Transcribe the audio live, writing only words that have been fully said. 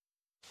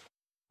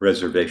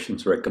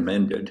Reservations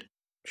Recommended,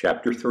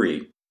 Chapter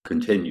 3,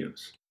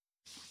 continues.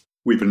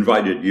 "We've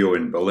invited you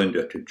and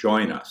Belinda to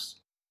join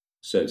us,"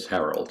 says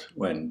Harold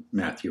when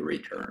Matthew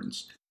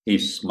returns.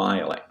 He's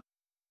smiling,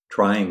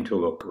 trying to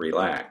look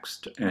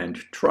relaxed, and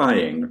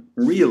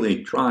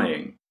really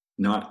trying,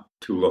 not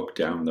to look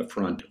down the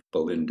front of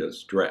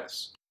Belinda's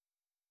dress.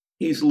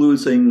 He's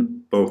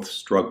losing both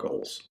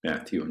struggles,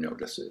 Matthew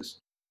notices.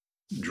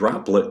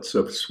 Droplets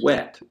of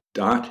sweat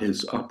dot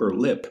his upper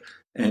lip,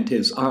 and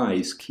his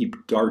eyes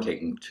keep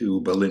darting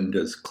to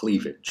Belinda's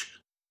cleavage.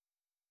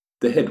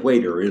 The head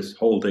waiter is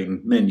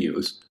holding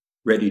menus,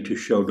 ready to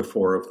show the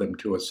four of them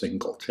to a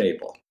single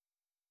table.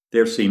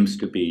 There seems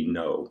to be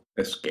no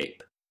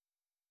escape.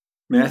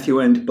 Matthew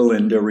and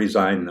Belinda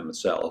resign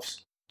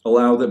themselves,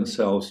 allow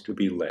themselves to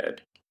be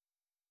led.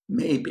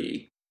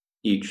 Maybe,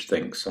 each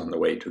thinks on the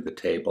way to the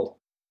table,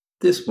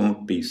 this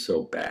won't be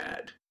so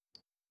bad.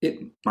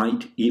 It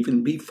might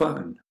even be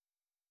fun.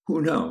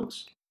 Who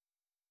knows?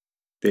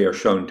 They are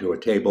shown to a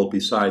table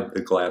beside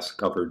the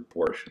glass-covered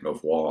portion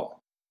of wall.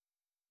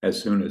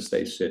 As soon as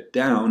they sit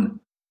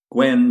down,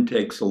 Gwen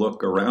takes a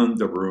look around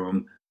the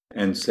room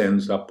and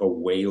sends up a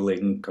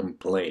wailing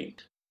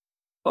complaint.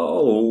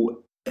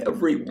 "Oh,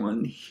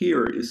 everyone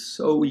here is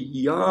so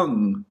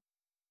young."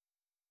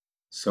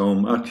 So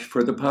much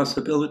for the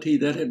possibility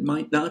that it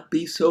might not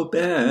be so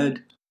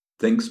bad,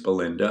 thinks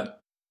Belinda.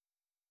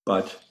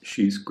 But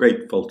she's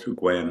grateful to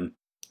Gwen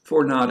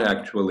for not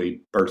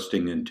actually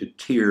bursting into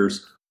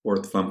tears or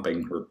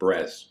thumping her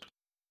breast.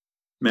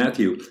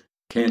 Matthew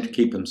can't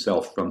keep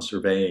himself from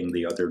surveying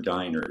the other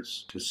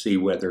diners to see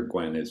whether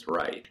Gwen is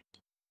right.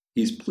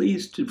 He's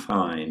pleased to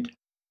find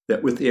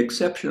that with the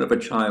exception of a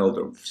child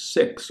of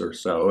 6 or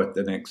so at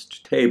the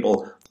next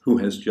table who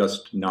has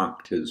just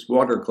knocked his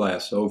water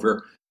glass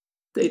over,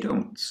 they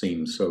don't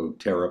seem so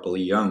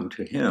terribly young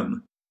to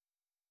him.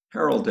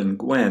 Harold and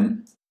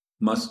Gwen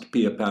must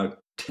be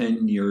about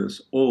 10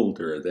 years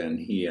older than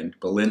he and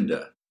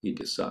Belinda, he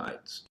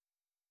decides.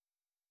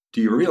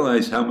 "Do you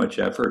realize how much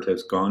effort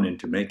has gone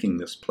into making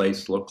this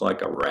place look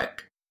like a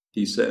wreck?"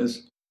 he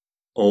says.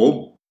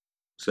 "Oh,"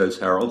 says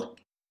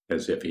Harold,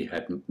 as if he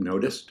hadn't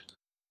noticed.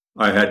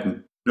 "I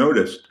hadn't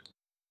noticed."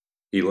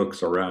 He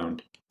looks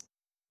around.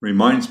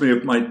 "Reminds me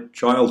of my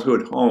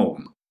childhood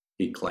home,"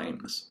 he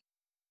claims.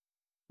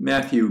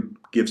 Matthew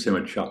gives him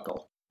a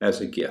chuckle as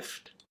a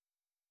gift.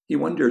 He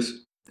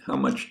wonders how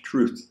much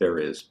truth there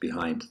is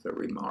behind the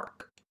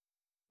remark.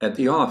 At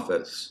the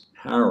office,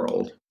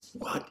 Harold,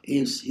 what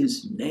is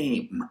his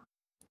name,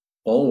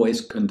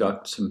 always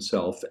conducts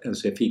himself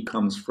as if he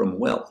comes from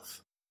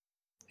wealth.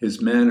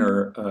 His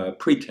manner a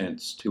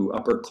pretense to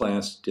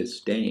upper-class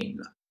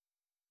disdain.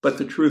 But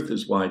the truth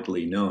is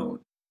widely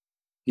known.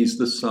 He's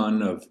the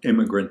son of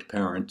immigrant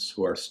parents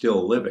who are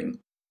still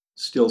living,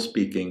 still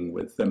speaking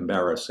with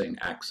embarrassing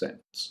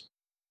accents.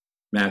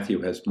 Matthew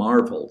has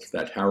marveled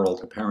that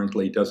Harold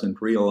apparently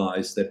doesn't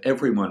realize that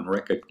everyone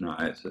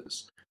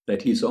recognizes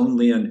that he's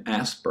only an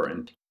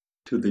aspirant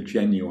to the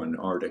genuine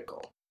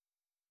article,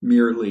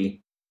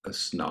 merely a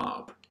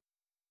snob.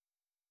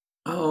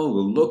 "Oh,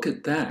 look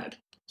at that,"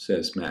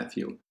 says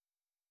Matthew.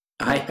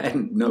 "I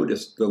hadn't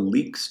noticed the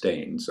leak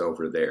stains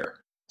over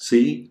there.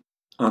 See,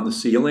 on the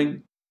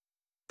ceiling?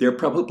 They're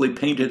probably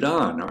painted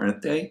on,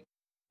 aren't they?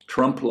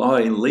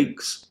 Trompe-l'oeil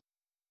leaks.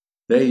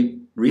 They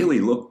really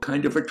look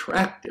kind of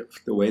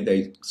attractive, the way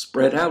they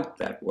spread out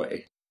that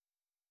way."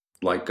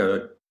 "Like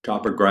a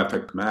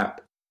topographic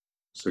map,"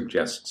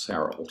 suggests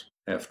Harold,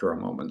 after a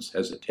moment's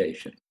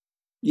hesitation.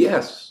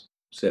 "Yes,"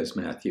 says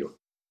Matthew.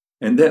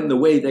 "And then the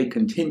way they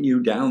continue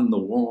down the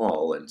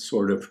wall in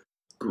sort of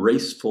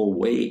graceful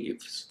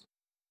waves,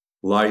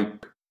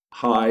 like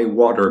high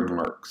water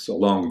marks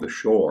along the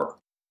shore,"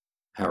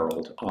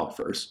 Harold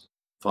offers,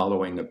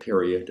 following a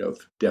period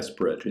of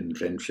desperate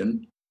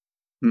invention.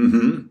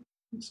 "Mm-hmm,"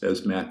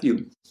 says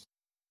Matthew.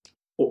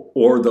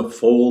 Or the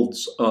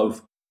folds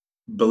of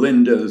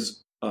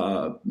Belinda's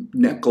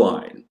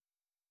neckline,"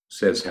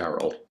 says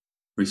Harold,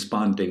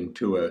 responding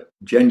to a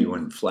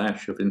genuine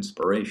flash of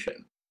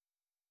inspiration.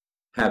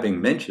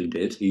 Having mentioned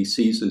it, he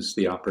seizes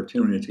the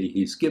opportunity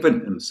he's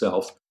given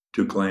himself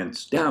to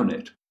glance down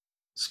it,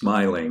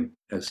 smiling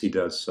as he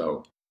does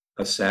so,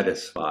 a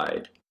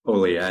satisfied,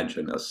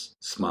 oleaginous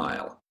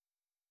smile.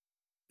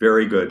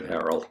 "Very good,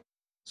 Harold,"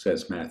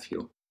 says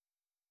Matthew.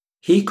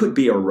 "He could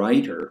be a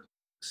writer,"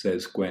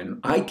 says Gwen.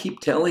 "I keep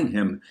telling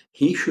him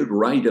he should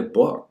write a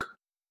book."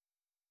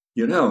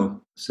 "You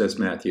know," says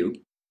Matthew,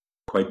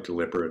 quite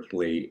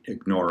deliberately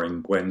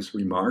ignoring Gwen's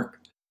remark,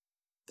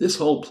 "this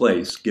whole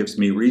place gives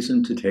me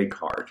reason to take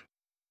heart.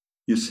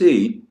 You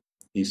see,"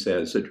 he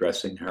says,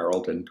 addressing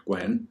Harold and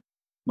Gwen,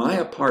 "my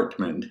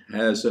apartment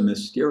has a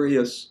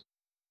mysterious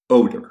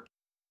odor."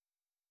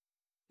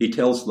 He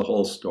tells the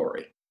whole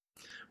story,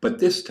 but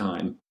this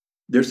time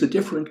there's a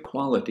different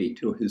quality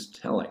to his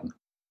telling.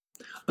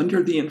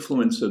 Under the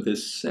influence of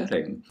this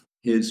setting,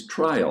 his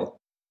trial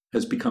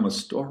has become a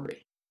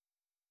story.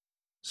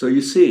 "So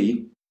you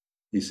see,"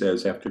 he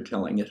says after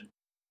telling it,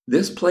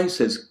 "this place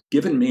has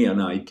given me an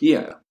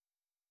idea.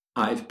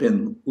 I've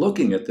been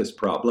looking at this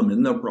problem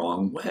in the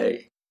wrong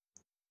way.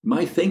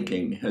 My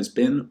thinking has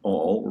been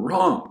all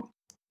wrong.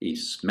 He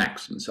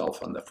smacks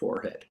himself on the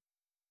forehead.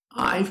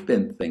 I've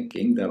been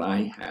thinking that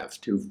I have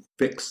to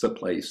fix the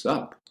place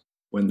up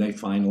when they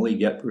finally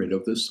get rid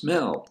of the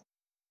smell.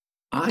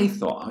 I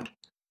thought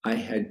I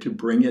had to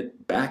bring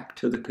it back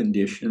to the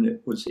condition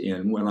it was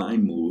in when I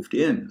moved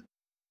in,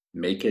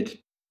 make it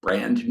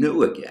brand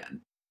new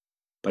again.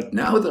 But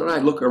now that I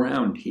look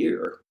around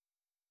here,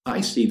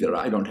 I see that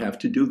I don't have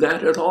to do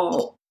that at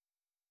all.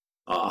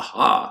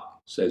 Aha,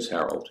 says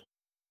Harold.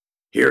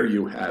 Here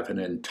you have an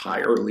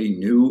entirely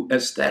new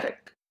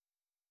aesthetic.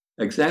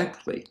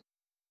 Exactly.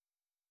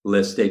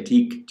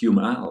 L'esthétique du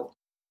mal,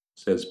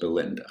 says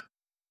Belinda.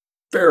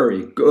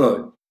 Very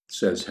good,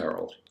 says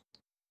Harold.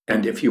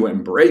 And if you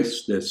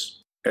embrace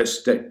this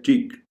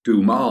esthétique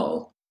du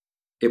mal,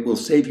 it will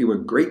save you a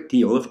great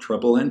deal of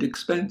trouble and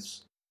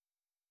expense.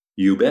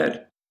 You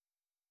bet.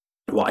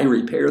 Why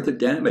repair the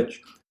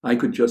damage? I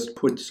could just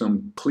put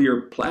some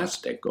clear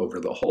plastic over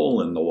the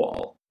hole in the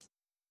wall.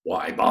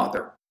 Why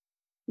bother?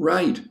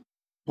 Right.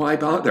 Why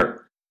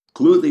bother?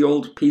 Glue the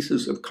old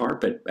pieces of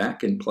carpet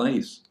back in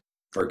place.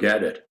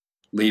 Forget it.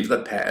 Leave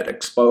the pad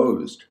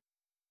exposed.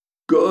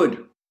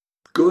 Good.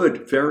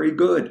 Good. Very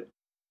good.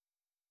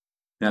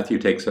 Matthew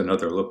takes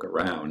another look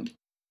around,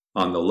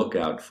 on the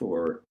lookout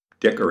for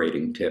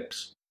decorating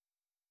tips.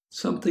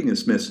 Something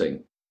is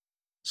missing.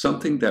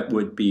 Something that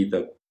would be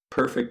the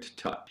perfect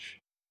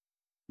touch.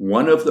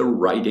 One of the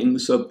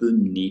writings of the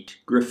neat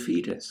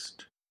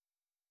graffitist.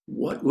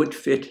 What would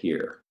fit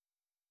here?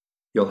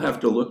 You'll have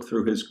to look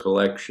through his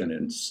collection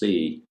and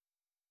see.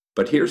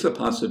 But here's a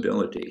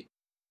possibility,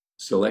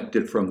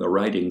 selected from the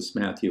writings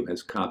Matthew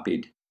has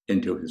copied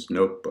into his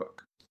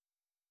notebook.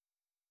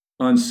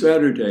 On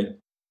Saturday,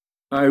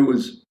 I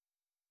was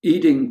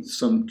eating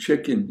some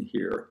chicken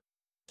here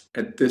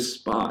at this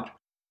spot,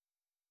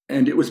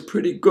 and it was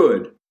pretty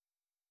good,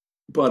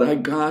 but I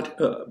got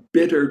a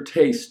bitter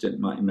taste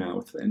in my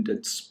mouth, and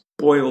it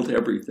spoiled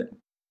everything.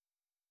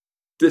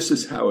 This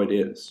is how it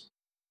is.